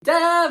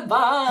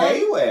Devon!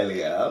 Hey,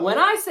 William! When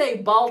I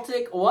say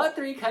Baltic, what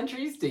three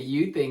countries do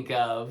you think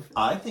of?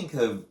 I think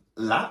of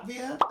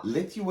Latvia,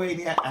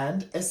 Lithuania,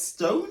 and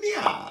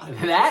Estonia.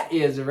 That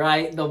is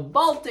right. The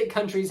Baltic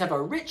countries have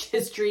a rich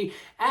history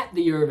at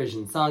the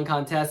Eurovision Song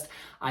Contest.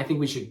 I think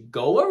we should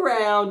go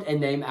around and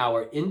name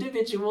our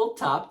individual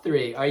top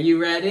three. Are you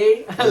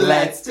ready?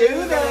 Let's do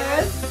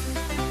this!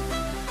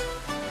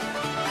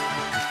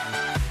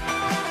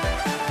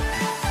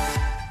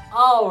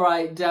 All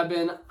right,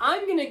 Devin,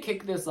 I'm going to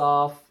kick this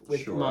off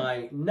with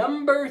my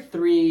number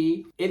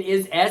three. It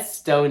is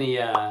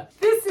Estonia.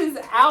 This is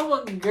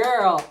our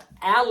girl,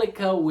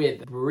 Alika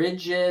with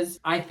Bridges.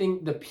 I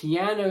think the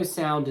piano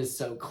sound is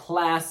so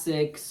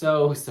classic,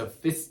 so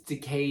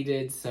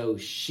sophisticated, so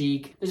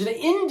chic. There's an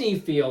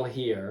indie feel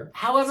here.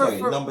 However,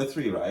 Sorry, number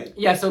three, right?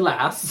 Yeah, so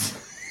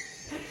last.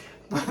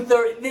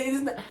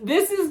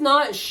 This is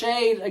not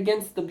shade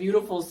against the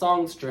beautiful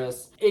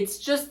songstress. It's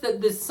just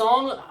that this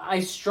song, I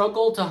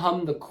struggle to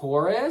hum the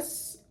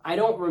chorus. I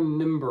don't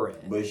remember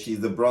it. But she's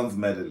the bronze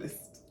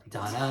medalist.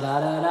 I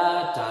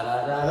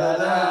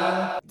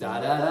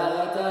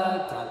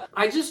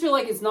just feel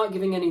like it's not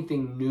giving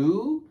anything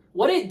new.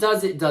 What it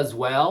does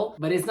well,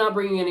 but it's not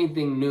bringing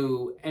anything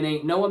new, and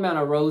ain't no amount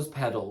of rose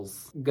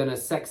petals gonna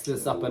sex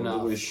this up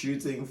enough. We're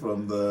shooting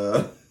from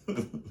the...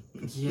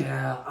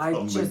 Yeah,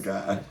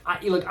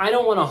 look, I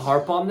don't want to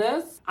harp on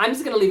this. I'm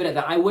just going to leave it at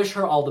that. I wish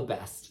her all the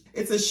best.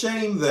 It's a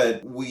shame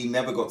that we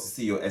never got to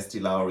see your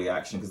Estilao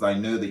reaction, because I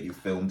know that you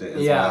filmed it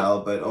as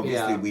well, but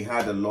obviously we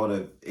had a lot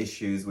of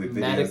issues with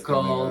videos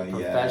medical,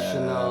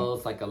 professional,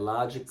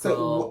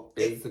 psychological,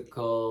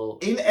 physical.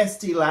 In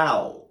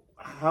Estilao,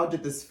 how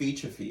did this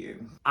feature for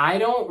you? I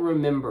don't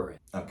remember it.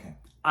 Okay.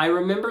 I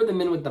remember the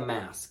men with the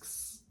masks.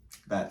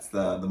 That's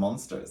the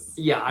monsters.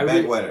 Yeah,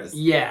 bedwetters.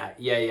 Yeah.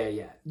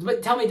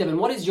 But tell me, Devin,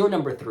 what is your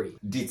number three?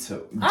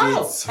 Ditto.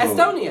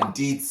 Estonia.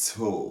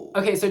 Ditto.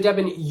 Okay, so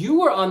Devin, you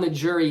were on the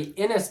jury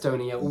in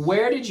Estonia.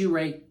 Where did you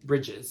rate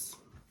Bridges?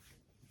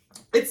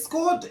 It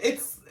scored.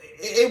 It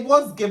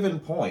was given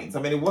points.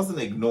 I mean, it wasn't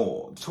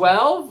ignored.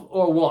 12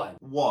 or 1?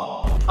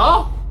 1.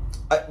 Oh.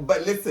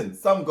 But listen,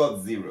 some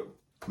got 0.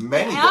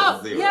 Many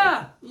got 0.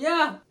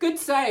 Yeah. Good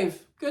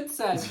save.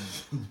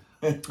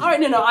 All right,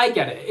 no, I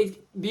get it.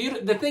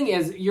 The thing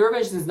is,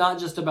 Eurovision is not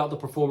just about the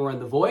performer and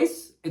the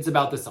voice, it's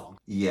about the song.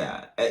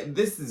 Yeah,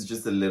 this is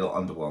just a little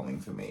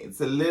underwhelming for me.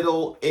 It's a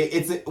little,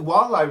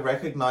 while I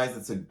recognize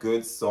it's a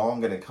good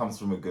song and it comes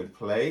from a good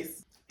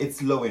place,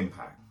 it's low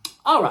impact.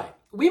 All right,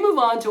 we move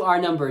on to our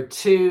number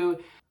 2.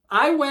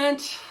 I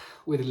went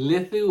with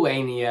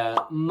Lithuania,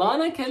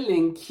 Monika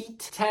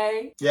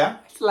Linkytė. Yeah?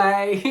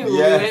 Slay.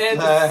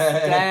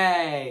 Yes.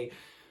 Stay.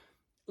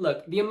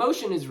 Look, the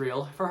emotion is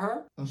real for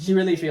her. Mm-hmm. She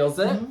really feels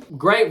it. Mm-hmm.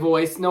 Great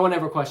voice. No one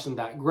ever questioned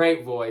that.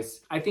 Great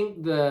voice. I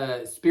think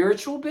the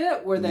spiritual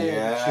bit where they...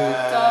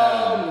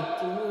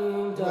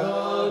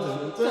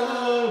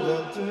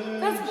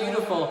 That's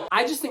beautiful.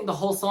 I just think the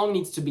whole song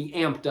needs to be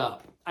amped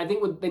up. I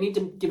think they need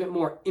to give it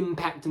more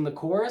impact in the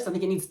chorus. I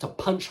think it needs to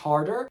punch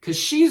harder because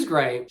she's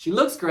great. She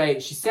looks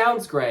great. She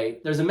sounds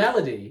great. There's a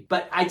melody,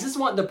 but I just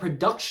want the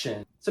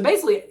production. So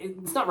basically,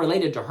 it's not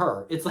related to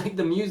her. It's like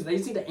the music. They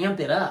just need to amp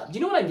it up. Do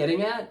you know what I'm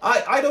getting at?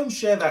 I don't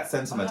share that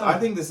sentiment. I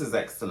think this is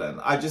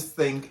excellent. I just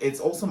think it's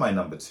also my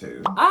number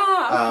 2.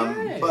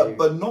 Okay.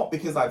 But not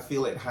because I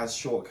feel it has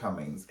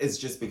shortcomings. It's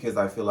just because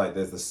I feel like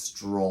there's a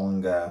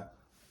stronger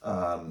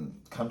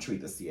country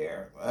this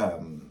year.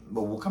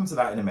 But we'll come to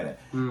that in a minute.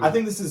 I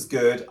think this is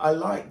good. I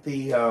like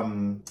the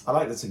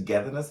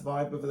togetherness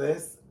vibe of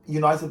this.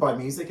 United by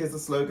Music is the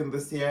slogan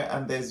this year,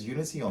 and there's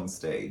unity on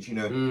stage. You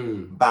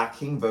know,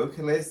 backing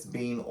vocalists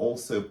being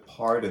also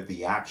part of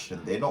the action.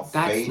 They're not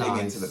fading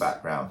into the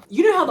background.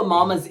 You know how the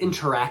mamas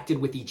interacted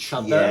with each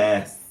other?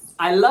 Yes.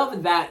 I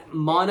love that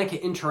Monika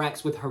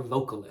interacts with her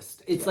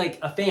vocalist. It's like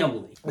a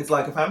family. It's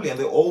like a family, and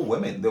they're all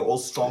women. They're all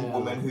strong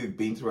women who've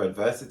been through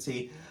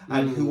adversity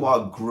and who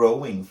are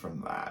growing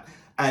from that.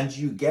 And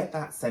you get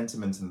that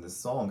sentiment in the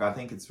song. I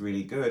think it's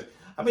really good.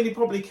 I mean, it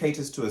probably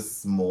caters to a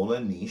smaller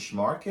niche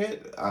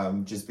market,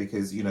 just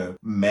because, you know,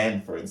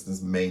 men, for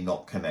instance, may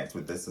not connect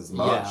with this as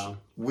much. Yeah.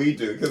 We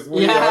do, because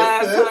we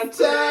are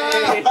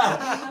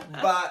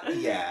But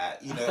yeah,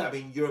 you know, I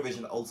mean,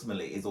 Eurovision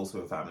ultimately is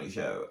also a family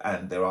show,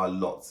 and there are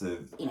lots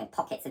of... You know,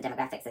 pockets of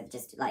demographics of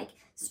just, like,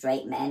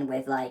 straight men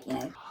with, like, you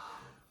know...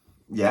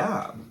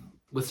 Yeah.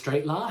 With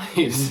straight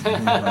lives.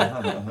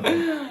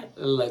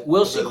 Like,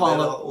 will she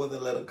qualify? With a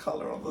little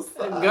colour on the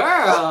side.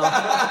 Girl!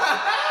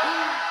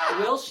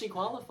 Will she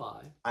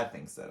qualify? I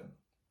think so.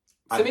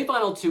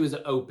 Semi-final 2 is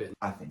open.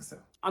 I think so.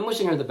 I'm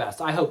wishing her the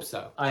best. I hope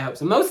so.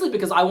 Mostly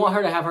because I want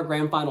her to have her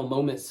grand final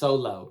moment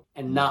solo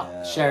and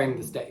not sharing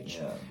the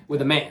stage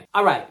with a man.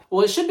 All right.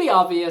 Well, it should be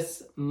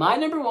obvious. My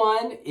number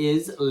 1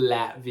 is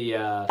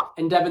Latvia.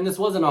 And Devin, this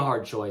wasn't a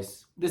hard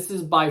choice. This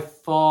is by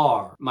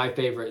far my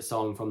favorite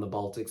song from the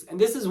Baltics. And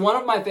this is one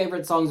of my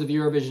favorite songs of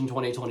Eurovision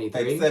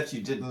 2023. Except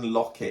you didn't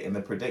lock it in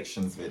the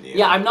predictions video.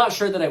 Yeah, I'm not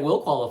sure that it will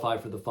qualify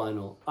for the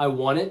final. I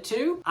want it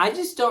to. I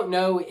just don't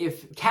know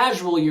if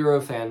casual Euro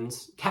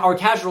fans, or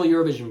casual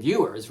Eurovision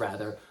viewers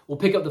rather, later will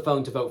pick up the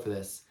phone to vote for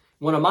this.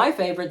 One of my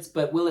favorites,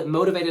 but will it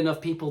motivate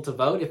enough people to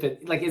vote? If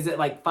it is it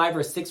like 5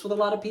 or 6 with a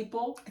lot of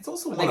people? It's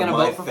also one of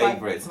my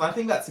favorites, and I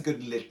think that's a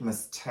good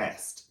litmus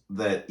test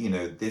that, you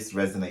know, this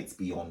resonates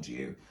beyond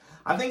you.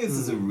 I think this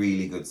is a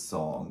really good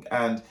song,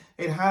 and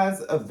it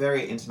has a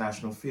very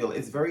international feel.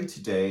 It's very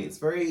today. It's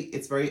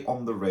very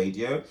on the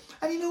radio,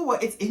 and you know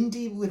what? It's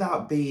indie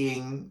without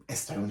being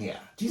Estonia.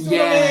 Do you see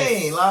what I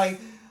mean? Like,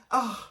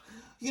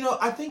 you know,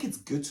 I think it's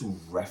good to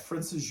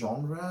reference a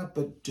genre,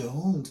 but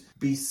don't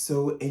be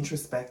so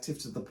introspective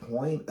to the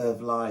point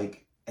of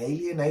like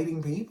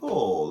alienating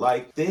people.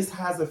 Like, this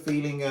has a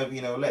feeling of,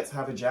 you know, let's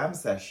have a jam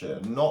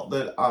session. Not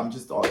that I'm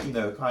just, you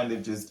know, kind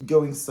of just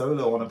going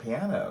solo on a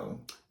piano.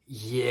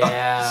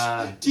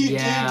 Yeah. Do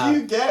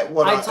you get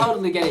what I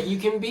totally get it. You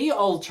can be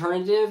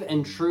alternative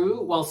and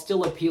true while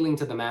still appealing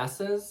to the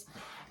masses.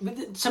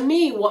 But to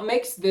me, what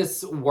makes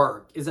this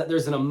work is that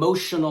there's an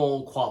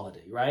emotional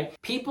quality, right?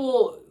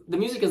 The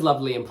music is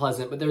lovely and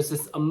pleasant, but there's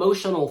this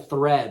emotional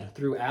thread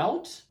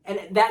throughout, and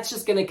that's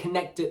just going to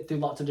connect it through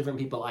lots of different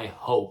people, I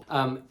hope.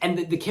 And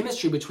the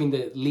chemistry between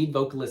the lead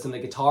vocalist and the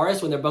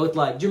guitarist, when they're both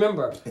like, do you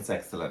remember? It's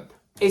excellent.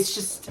 It's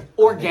just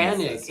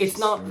organic. It's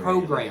not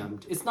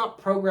programmed. It's not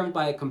programmed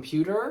by a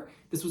computer.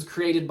 This was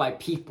created by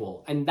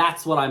people, and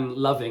that's what I'm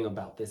loving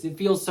about this. It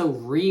feels so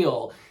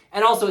real.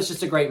 And also, it's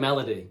just a great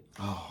melody.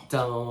 Oh.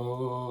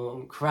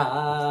 Don't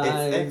cry.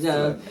 It's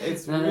excellent.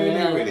 It's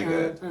really, really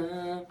good.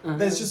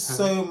 There's just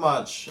so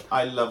much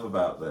I love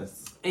about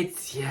this.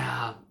 It's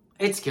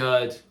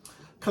good.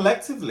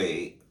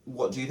 Collectively,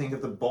 what do you think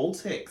of the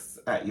Baltics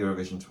at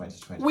Eurovision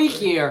 2020?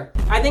 Weak year.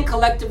 I think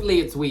collectively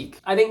it's weak.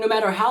 I think no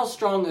matter how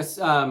strong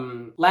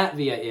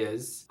Latvia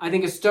is, I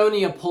think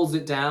Estonia pulls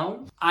it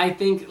down. I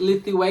think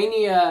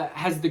Lithuania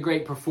has the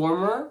great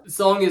performer. The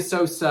song is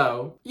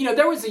so-so. You know,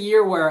 there was a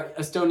year where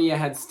Estonia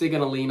had Stig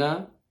and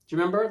Alina. Do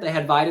you remember? They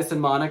had Vitus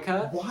and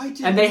Monica.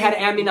 They had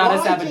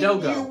Aminata Savadogo.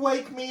 Why didn't you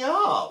wake me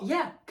up?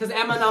 Yeah, because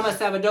Aminata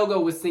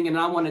Savadogo was singing and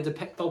I wanted to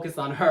focus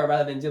on her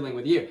rather than dealing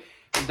with you.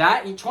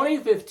 That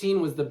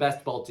 2015 was the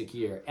best Baltic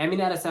year.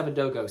 Aminata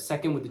Savadogo,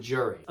 second with the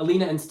jury.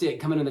 Alina and Stig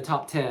coming in the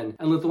top 10.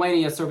 And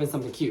Lithuania serving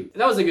something cute.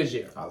 That was a good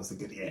year. That was a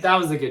good year. That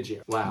was a good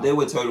year. Wow. They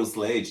were total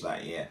sledge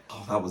that year.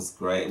 Oh, that was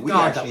great. We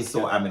actually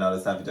saw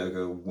Aminata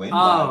Savadogo win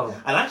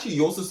that. And actually,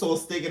 you also saw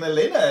Stig and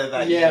Alina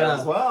that year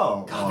as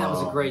well. God, that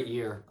was a great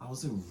year. That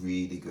was a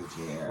really good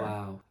year.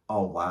 Wow.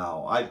 Oh,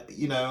 wow.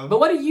 But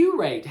what do you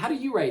rate? How do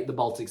you rate the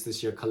Baltics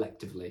this year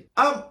collectively?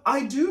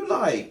 I do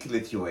like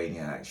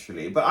Lithuania,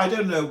 actually. But I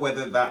don't know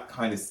whether that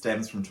kind of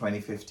stems from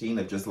 2015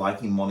 of just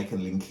liking Monica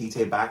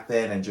Linkite back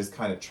then and just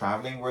kind of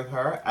traveling with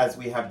her as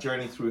we have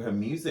journeyed through her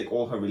music,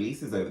 all her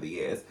releases over the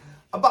years.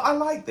 But I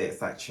like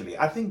this, actually.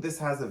 I think this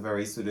has a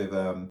very sort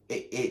of,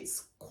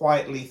 it's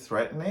quietly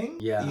threatening,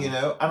 you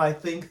know? And I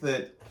think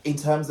that in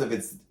terms of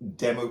its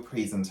demo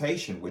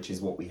presentation, which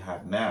is what we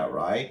have now,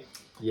 right?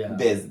 Yeah.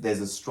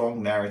 There's a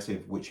strong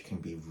narrative which can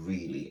be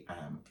really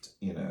amped,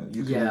 you know.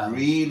 You can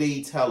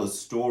really tell a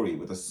story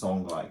with a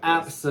song like this.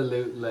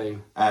 Absolutely.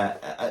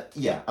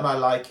 Yeah, and I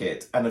like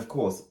it. And of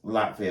course,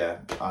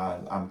 Latvia,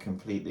 I'm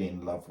completely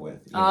in love with.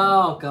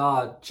 Oh,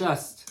 God,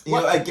 just... You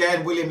know,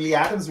 again, William Lee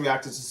Adams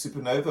reacted to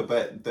Supernova,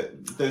 but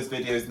those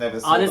videos never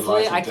saw Honestly, the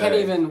light of I can't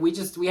day. even...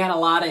 We had a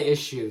lot of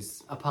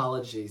issues.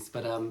 Apologies.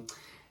 But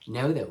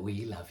know that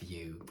we love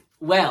you.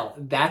 Well,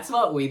 that's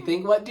what we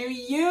think. What do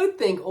you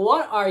think?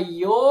 What are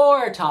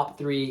your top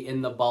 3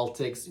 in the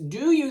Baltics?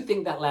 Do you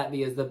think that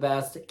Latvia is the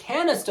best?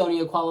 Can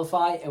Estonia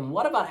qualify? And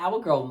what about our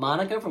girl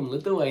Monica from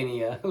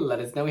Lithuania? Let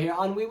us know here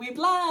on Wee Wee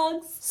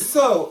Blogs.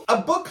 So, a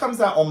book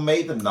comes out on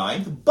May the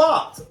 9th,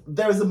 but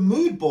there is a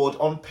mood board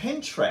on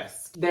Pinterest.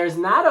 There's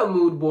not a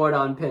mood board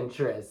on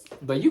Pinterest,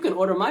 but you can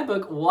order my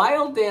book,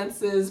 Wild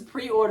Dances,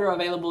 pre-order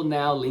available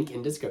now, link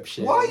in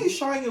description. Why are you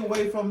shying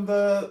away from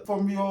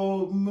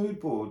your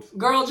mood board?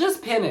 Girl,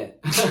 just pin it.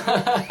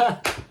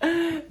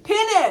 Pin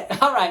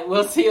it! All right,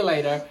 we'll see you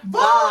later.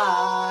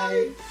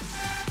 Bye.